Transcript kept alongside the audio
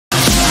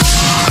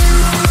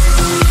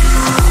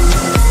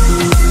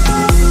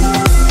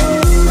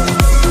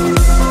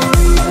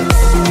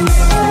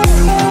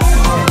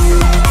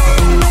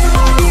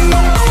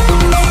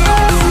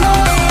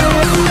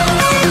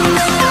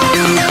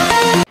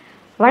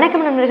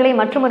வணக்கம் நண்பர்களே,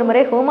 மற்றும் ஒரு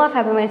முறை home of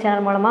happy mind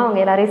channel மூலமாக அவங்க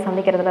எல்லாரையும்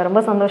சந்திக்கிறதுல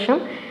ரொம்ப சந்தோஷம்.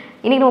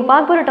 இன்றைக்கி நம்ம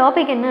பார்க்க போகிற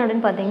டாபிக் என்ன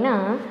அப்படின்னு பார்த்தீங்கன்னா,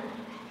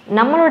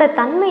 நம்மளோட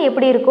தன்மை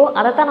எப்படி இருக்கோ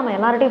அதைத்தான் நம்ம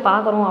எல்லார்ட்டையும்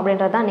பார்க்குறோம்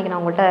அப்படின்றத தான் இன்றைக்கி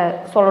நான் உங்கள்கிட்ட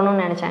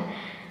சொல்லணும்னு நினச்சேன்.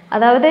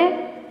 அதாவது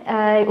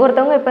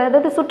ஒருத்தவங்க இப்போ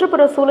அதாவது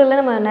சுற்றுப்புற சூழலில்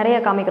நம்ம நிறைய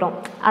காமிக்கிறோம்.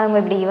 அவங்க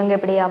இப்படி, இவங்க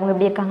இப்படி, அவங்க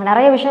இப்படி இருக்காங்க,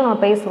 நிறைய விஷயம்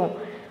நம்ம பேசுவோம்.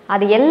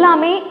 அது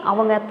எல்லாமே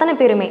அவங்க அத்தனை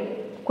பேருமே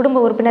குடும்ப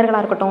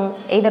உறுப்பினர்களாக இருக்கட்டும்,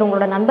 எதர்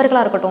உங்களோட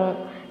நண்பர்களாக இருக்கட்டும்,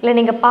 இல்லை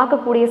நீங்கள்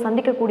பார்க்கக்கூடிய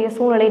சந்திக்கக்கூடிய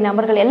சூழ்நிலை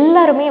நபர்கள்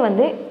எல்லாருமே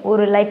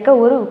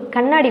ஒரு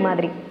கண்ணாடி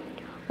மாதிரி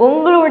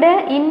உங்களோட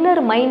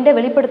இன்னர் மைண்டை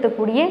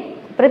வெளிப்படுத்தக்கூடிய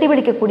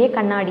பிரதிபலிக்கக்கூடிய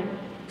கண்ணாடி.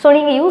 ஸோ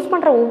நீங்கள் யூஸ்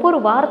பண்ணுற ஒவ்வொரு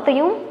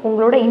வார்த்தையும்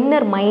உங்களோட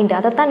இன்னர் மைண்ட்,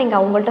 அதைத்தான் நீங்கள்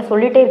அவங்கள்ட்ட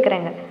சொல்லிகிட்டே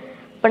இருக்கிறாங்க.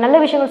 இப்போ நல்ல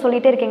விஷயங்கள்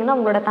சொல்லிகிட்டே இருக்கீங்கன்னா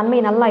உங்களோட தன்மை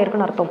நல்லா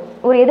இருக்குன்னு அர்த்தம்.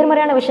 ஒரு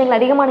எதிர்மறையான விஷயங்கள்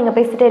அதிகமாக நீங்கள்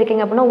பேசிகிட்டே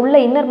இருக்கீங்க அப்படின்னா உள்ள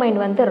இன்னர்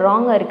மைண்ட்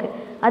ராங்காக இருக்குது.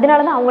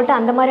 அதனால தான் அவங்கள்ட்ட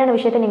அந்த மாதிரியான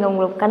விஷயத்தை நீங்கள்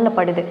உங்களுக்கு கண்ணில்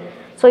படுது.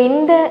 ஸோ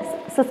இந்த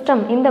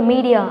சிஸ்டம், இந்த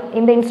மீடியா,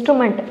 இந்த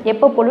இன்ஸ்ட்ருமெண்ட்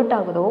எப்போ பொல்யூட்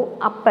ஆகுதோ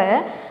அப்போ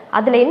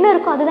அதில் என்ன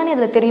இருக்கோ அதுதானே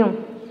அதில் தெரியும்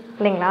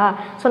இல்லைங்களா?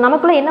 ஸோ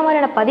நமக்குள்ளே என்ன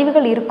மாதிரியான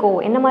பதிவுகள் இருக்கோ,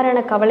 என்ன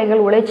மாதிரியான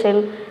கவலைகள்,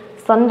 உளைச்சல்,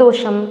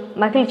 சந்தோஷம்,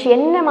 மகிழ்ச்சி,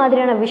 என்ன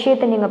மாதிரியான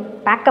விஷயத்தை நீங்கள்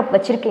பேக்கப்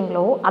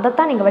வச்சுருக்கீங்களோ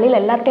அதைத்தான் நீங்கள்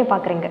வெளியில் எல்லார்ட்டையும்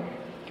பார்க்குறீங்க.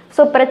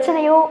 ஸோ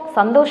பிரச்சனையோ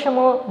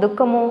சந்தோஷமோ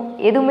துக்கமோ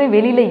எதுவுமே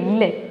வெளியில்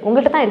இல்லை,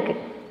 உங்கள்கிட்ட தான்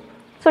இருக்குது.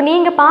 ஸோ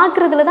நீங்கள்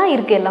பார்க்குறதுல தான்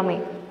இருக்குது எல்லாமே,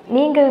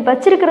 நீங்கள்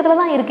வச்சிருக்கிறதுல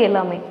தான் இருக்குது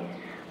எல்லாமே.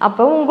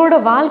 அப்போ உங்களோட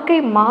வாழ்க்கை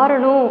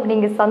மாறணும்,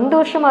 நீங்கள்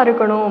சந்தோஷமாக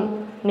இருக்கணும்,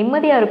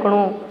 நிம்மதியாக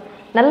இருக்கணும்,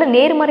 நல்ல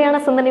நேர்மறையான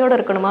சிந்தனையோடு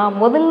இருக்கணுமா,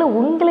 முதல்ல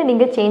உங்களை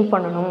நீங்கள் சேஞ்ச்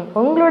பண்ணணும்.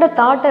 உங்களோட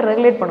தாட்டை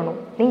ரெகுலேட் பண்ணணும்.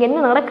 நீங்கள்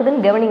என்ன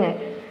நடக்குதுன்னு கவனிங்க.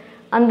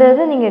 அந்த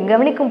இதை நீங்கள்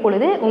கவனிக்கும்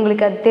பொழுது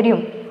உங்களுக்கு அது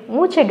தெரியும்.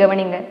 மூச்சை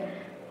கவனிங்க,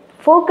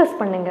 ஃபோக்கஸ்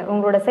பண்ணுங்கள்,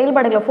 உங்களோட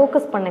செயல்பாடுகளை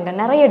ஃபோக்கஸ் பண்ணுங்கள்.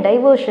 நிறைய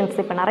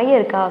டைவர்ஷன்ஸ் இப்போ நிறைய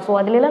இருக்கா? ஸோ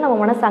அதிலெல்லாம் நம்ம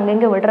மனசு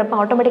அங்கங்கே விடுறப்ப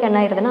ஆட்டோமேட்டிக்காக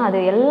என்ன ஆயிடுதுன்னா அது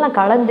எல்லாம்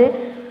கலந்து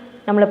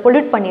நம்மளை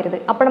பொல்யூட் பண்ணிடுது.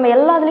 அப்போ நம்ம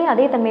எல்லாத்துலேயும்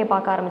அதே தன்மையை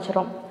பார்க்க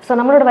ஆரம்பிச்சிடும். ஸோ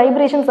நம்மளோட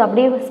வைப்ரேஷன்ஸ்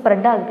அப்படியே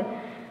ஸ்ப்ரெட் ஆகுது.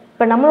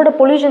 இப்போ நம்மளோட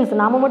பொல்யூஷன்ஸ்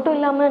நாம் மட்டும்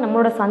இல்லாமல்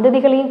நம்மளோட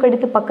சந்ததிகளையும்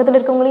கெடுத்து பக்கத்தில்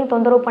இருக்கவங்களையும்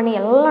தொந்தரவு பண்ணி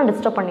எல்லாம்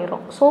டிஸ்டர்ப்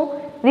பண்ணிடுறோம். So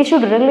we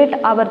should regulate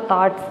our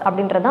thoughts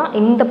அப்படின்றதான்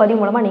இந்த பதிவு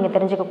மூலமாக நீங்கள்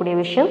தெரிஞ்சுக்கக்கூடிய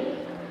விஷயம்.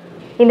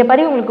 இந்த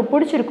பதிவு உங்களுக்கு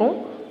பிடிச்சிருக்கும்.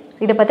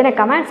 இதை பற்றின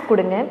கமெண்ட்ஸ்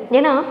கொடுங்க.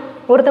 ஏன்னா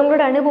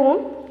ஒருத்தவங்களோட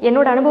அனுபவம்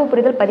என்னோட அனுபவ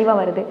புரிதல் பதிவாக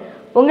வருது,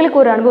 உங்களுக்கு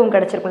ஒரு அனுபவம்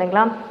கிடச்சிருக்கும்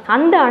இல்லைங்களா?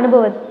 அந்த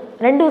அனுபவம்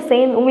ரெண்டும்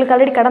சேர்ந்து உங்களுக்கு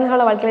ஆல்ரெடி கடந்த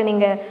கால வாழ்க்கையில்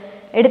நீங்கள்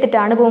எடுத்துகிட்ட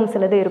அனுபவம்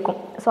சிலது இருக்கும்.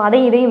 ஸோ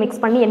அதையும் இதையும்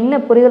மிக்ஸ் பண்ணி என்ன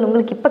புரிதல்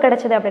உங்களுக்கு இப்போ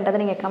கிடச்சது அப்படின்றத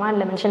நீங்கள்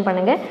கமெண்டில் மென்ஷன்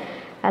பண்ணுங்கள்,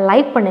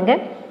 லைக் பண்ணுங்கள்,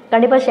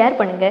 கண்டிப்பாக ஷேர்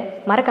பண்ணுங்கள்,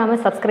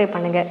 மறக்காமல் சப்ஸ்கிரைப்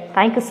பண்ணுங்கள்.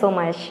 Thank you so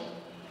much.